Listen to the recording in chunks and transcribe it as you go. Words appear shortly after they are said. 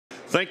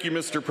Thank you,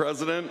 Mr.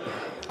 President.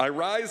 I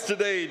rise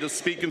today to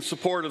speak in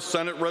support of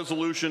Senate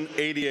Resolution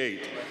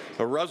 88,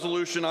 a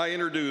resolution I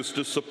introduced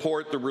to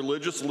support the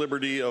religious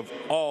liberty of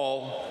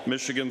all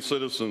Michigan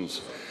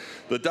citizens.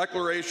 The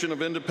Declaration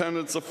of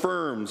Independence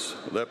affirms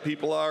that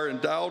people are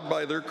endowed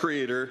by their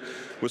Creator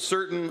with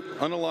certain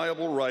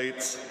unalienable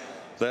rights,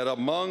 that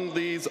among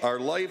these are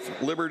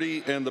life,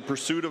 liberty, and the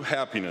pursuit of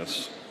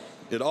happiness.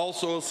 It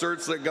also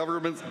asserts that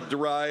governments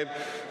derive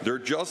their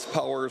just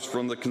powers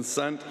from the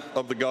consent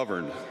of the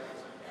governed.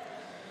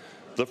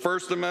 The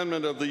First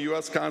Amendment of the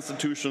U.S.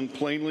 Constitution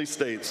plainly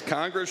states,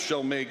 Congress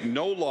shall make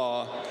no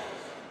law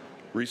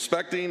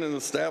respecting an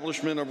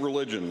establishment of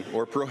religion,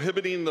 or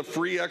prohibiting the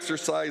free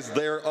exercise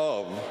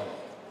thereof,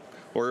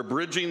 or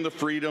abridging the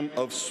freedom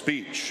of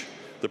speech.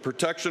 The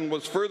protection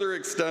was further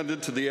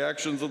extended to the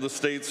actions of the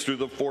states through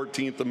the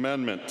 14th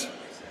Amendment.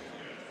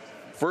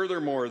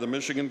 Furthermore, the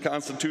Michigan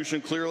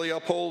Constitution clearly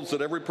upholds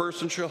that every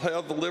person shall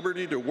have the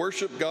liberty to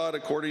worship God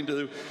according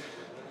to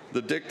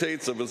the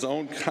dictates of his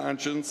own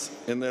conscience,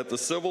 and that the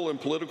civil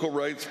and political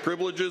rights,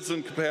 privileges,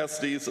 and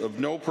capacities of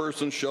no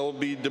person shall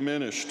be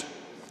diminished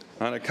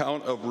on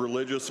account of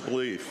religious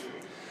belief.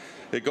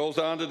 It goes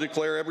on to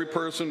declare every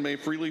person may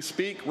freely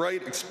speak,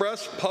 write,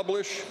 express,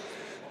 publish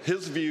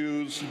his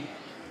views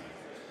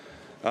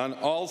on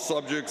all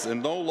subjects,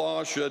 and no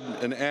law should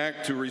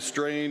enact to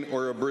restrain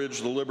or abridge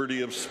the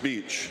liberty of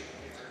speech.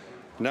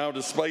 Now,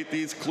 despite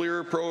these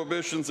clear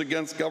prohibitions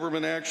against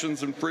government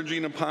actions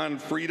infringing upon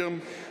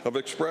freedom of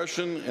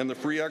expression and the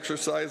free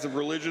exercise of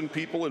religion,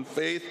 people in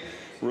faith,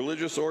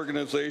 religious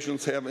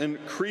organizations have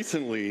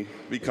increasingly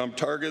become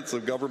targets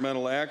of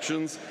governmental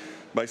actions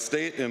by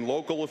state and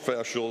local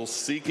officials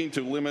seeking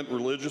to limit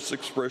religious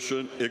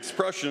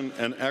expression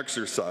and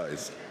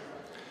exercise.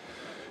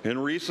 In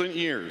recent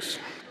years,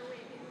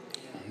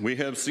 we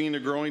have seen a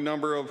growing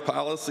number of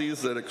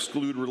policies that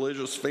exclude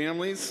religious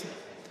families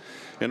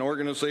and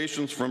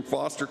organizations from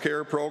foster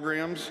care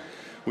programs.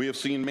 We have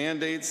seen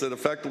mandates that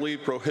effectively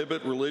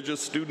prohibit religious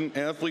student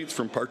athletes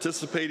from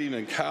participating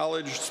in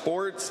college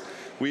sports.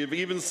 We have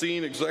even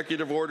seen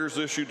executive orders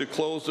issued to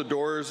close the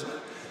doors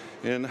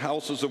in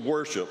houses of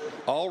worship,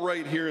 all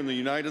right here in the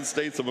United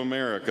States of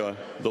America.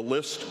 The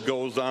list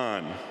goes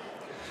on.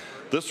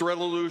 This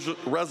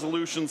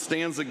resolution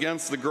stands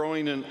against the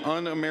growing and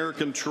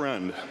un-American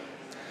trend.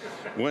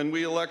 When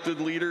we elected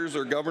leaders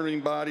or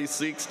governing body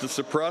seeks to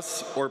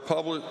suppress or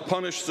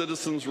punish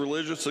citizens'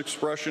 religious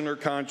expression or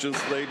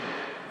conscience, they...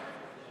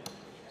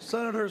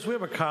 Senators, we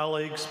have a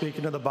colleague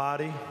speaking to the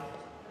body.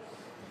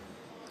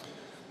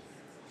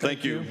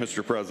 Thank you,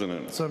 Mr.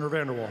 President. Senator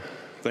VanderWall.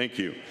 Thank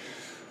you.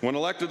 When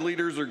elected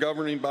leaders or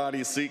governing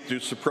bodies seek to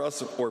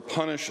suppress or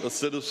punish a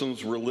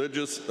citizen's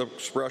religious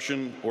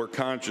expression or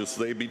conscience,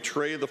 they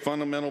betray the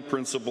fundamental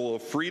principle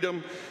of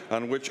freedom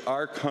on which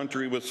our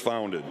country was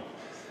founded.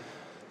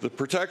 The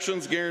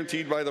protections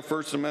guaranteed by the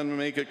First Amendment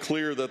make it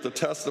clear that the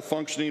test of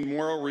functioning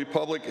moral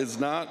republic is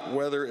not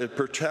whether it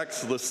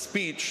protects the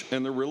speech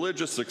and the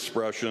religious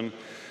expression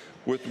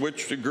with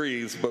which it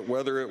agrees, but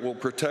whether it will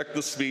protect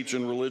the speech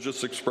and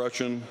religious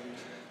expression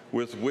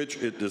with which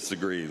it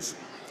disagrees.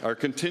 Our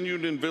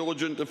continued and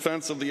vigilant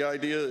defense of the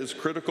idea is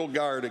critical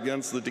guard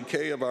against the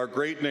decay of our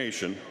great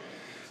nation.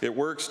 It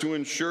works to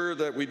ensure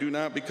that we do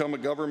not become a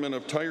government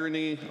of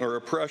tyranny or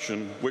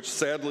oppression, which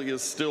sadly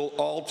is still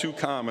all too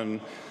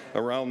common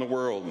around the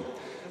world.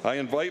 I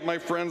invite my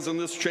friends in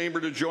this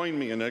chamber to join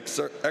me in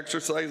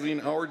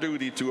exercising our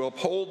duty to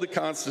uphold the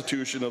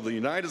Constitution of the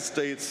United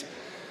States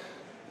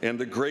and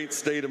the great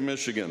state of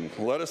Michigan.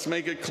 Let us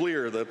make it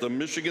clear that the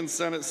Michigan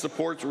Senate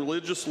supports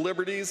religious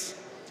liberties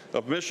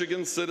of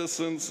Michigan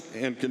citizens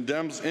and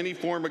condemns any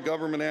form of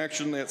government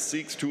action that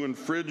seeks to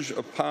infringe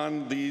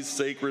upon these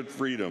sacred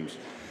freedoms.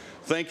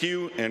 Thank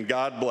you, and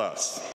God bless.